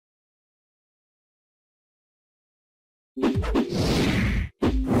Hey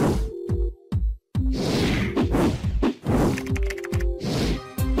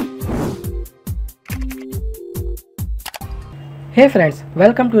friends,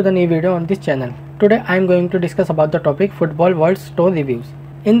 welcome to the new video on this channel. Today I am going to discuss about the topic Futbolworldstore Reviews.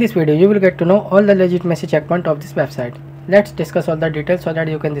 In this video you will get to know all the legitimacy checkpoint of this website. Let's discuss all the details so that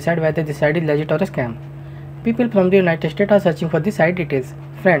you can decide whether this site is legit or a scam. People from the United States are searching for the site details.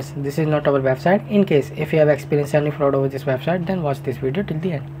 Friends, this is not our website. In case if you have experienced any fraud over this website, then watch this video till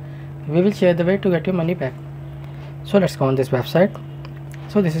the end. We will share the way to get your money back. So let's go on this website.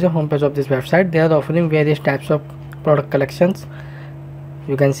 So this is the homepage of this website. They are offering various types of product collections.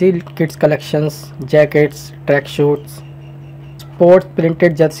 You can see kids collections, jackets, track suits, sports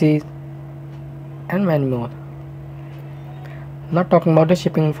printed jerseys, and many more. Not talking about the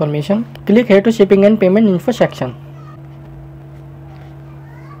shipping information. Click here to shipping and payment info section.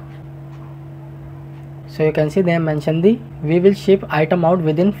 So you can see they have mentioned we will ship item out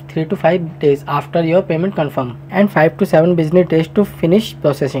within 3 to 5 days after your payment confirm and 5 to 7 business days to finish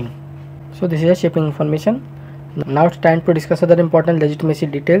processing. So this is the shipping information. Now it's time to discuss other important legitimacy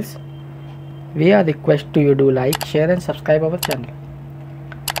details. We are request to you do like, share and subscribe our channel.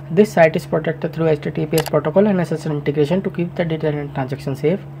 This site is protected through HTTPS protocol and necessary integration to keep the data and transaction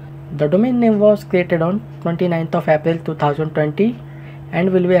safe. The domain name was created on 29th of April 2020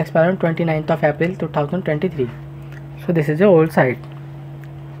 and will be expired on 29th of April 2023. So this is the old site.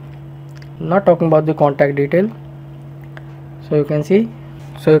 Not talking about the contact detail. So you can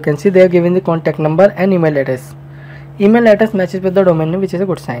see they are giving the contact number and email address. Email address matches with the domain name, which is a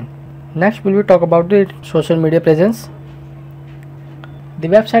good sign. Next we will talk about the social media presence. The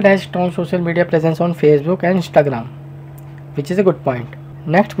website has strong social media presence on Facebook and Instagram, which is a good point.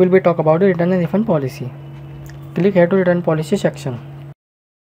 Next we will talk about the return and refund policy. Click here to return policy section.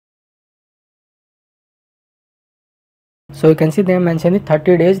 So you can see they have mentioned the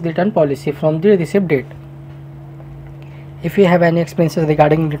 30 days return policy from the receipt date. If you have any experiences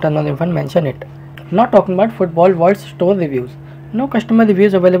regarding return or refund, mention it. Not talking about Futbolworldstore Reviews. No customer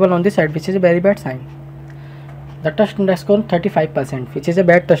reviews available on this site, which is a very bad sign. The trust index score 35%, which is a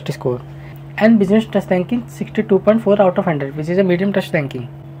bad trust score, and business trust ranking 62.4 out of 100, which is a medium trust ranking.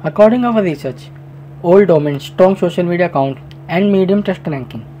 According to our research, old domain, strong social media account and medium trust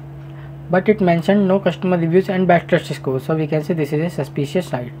ranking, but it mentioned no customer reviews and bad trust score, so we can say this is a suspicious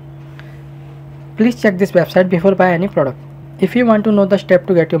site. Please check this website before buy any product. If you want to know the step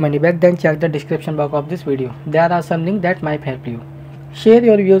to get your money back, then check the description box of this video. There are some links that might help you. Share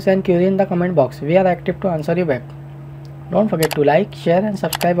your views and query in the comment box. We are active to answer you back. Don't forget to like, share and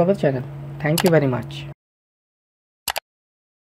subscribe our channel. Thank you very much.